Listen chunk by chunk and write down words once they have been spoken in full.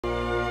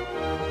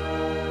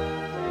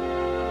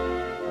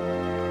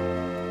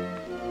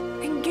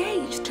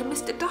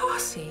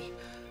Darcy!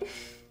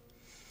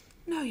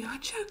 No, you are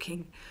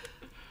joking.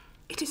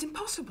 It is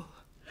impossible.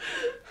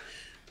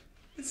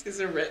 This is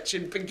a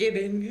wretched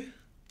beginning.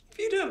 If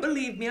you don't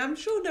believe me, I'm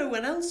sure no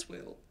one else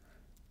will.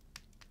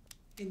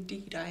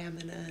 Indeed, I am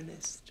in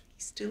earnest.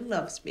 He still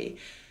loves me,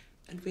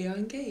 and we are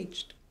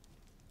engaged.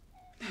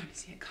 No,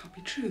 Lizzy, it can't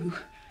be true.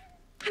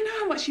 I know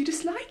how much you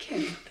dislike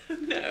him.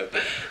 No,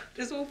 it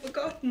is all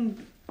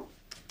forgotten.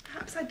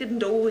 Perhaps I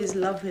didn't always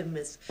love him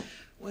as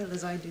well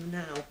as I do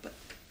now, but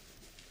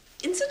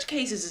in such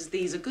cases as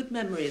these, a good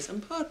memory is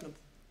unpardonable.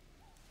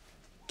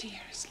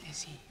 Dearest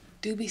Lizzy,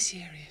 do be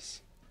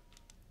serious.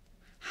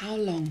 How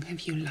long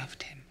have you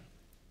loved him?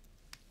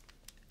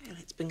 Well,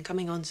 it's been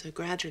coming on so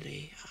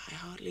gradually, I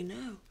hardly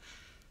know.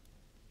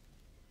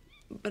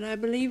 But I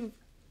believe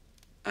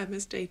I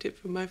must date it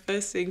from my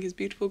first seeing his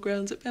beautiful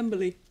grounds at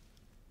Pemberley.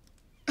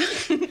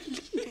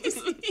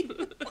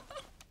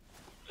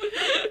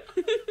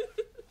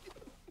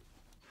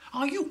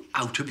 Are you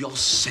out of your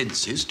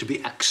senses to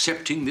be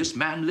accepting this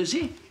man,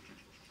 Lizzy?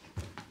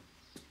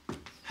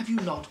 Have you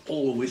not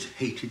always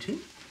hated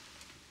him?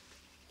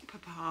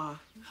 Papa.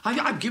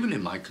 I've given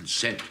him my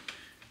consent.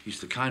 He's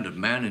the kind of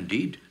man,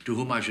 indeed, to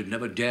whom I should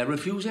never dare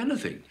refuse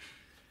anything.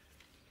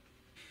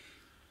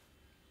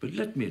 But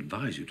let me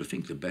advise you to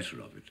think the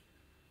better of it.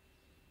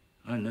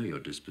 I know your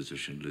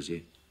disposition,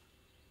 Lizzy.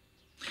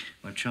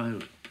 My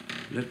child,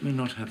 let me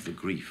not have the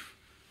grief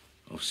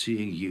of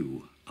seeing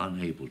you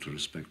unable to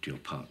respect your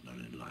partner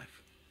in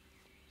life.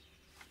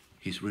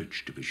 He's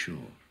rich, to be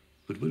sure,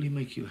 but will he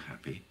make you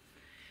happy?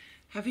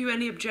 Have you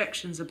any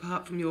objections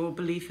apart from your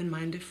belief in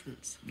my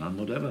indifference? None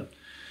whatever.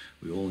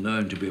 We all know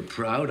him to be a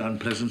proud,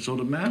 unpleasant sort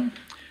of man.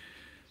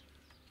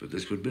 But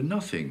this would be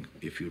nothing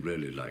if you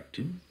really liked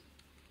him.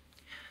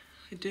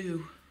 I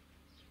do.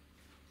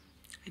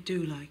 I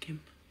do like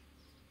him.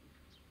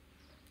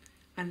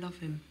 I love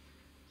him.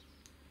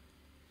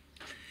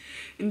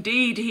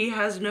 Indeed, he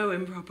has no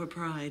improper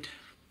pride.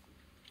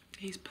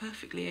 He's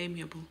perfectly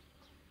amiable.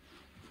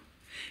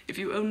 If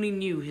you only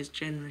knew his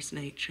generous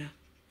nature.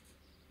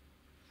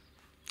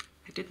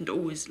 I didn't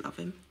always love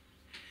him,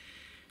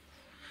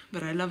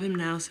 but I love him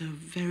now so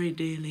very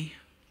dearly.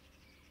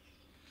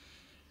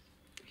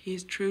 He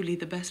is truly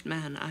the best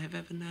man I have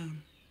ever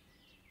known.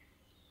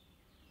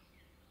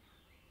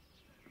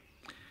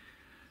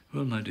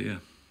 Well, my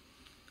dear,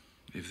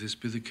 if this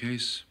be the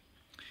case,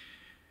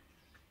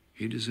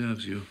 he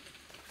deserves you.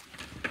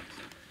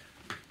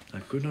 I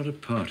could not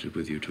have parted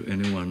with you to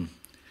anyone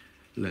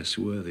less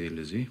worthy,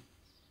 Lizzy.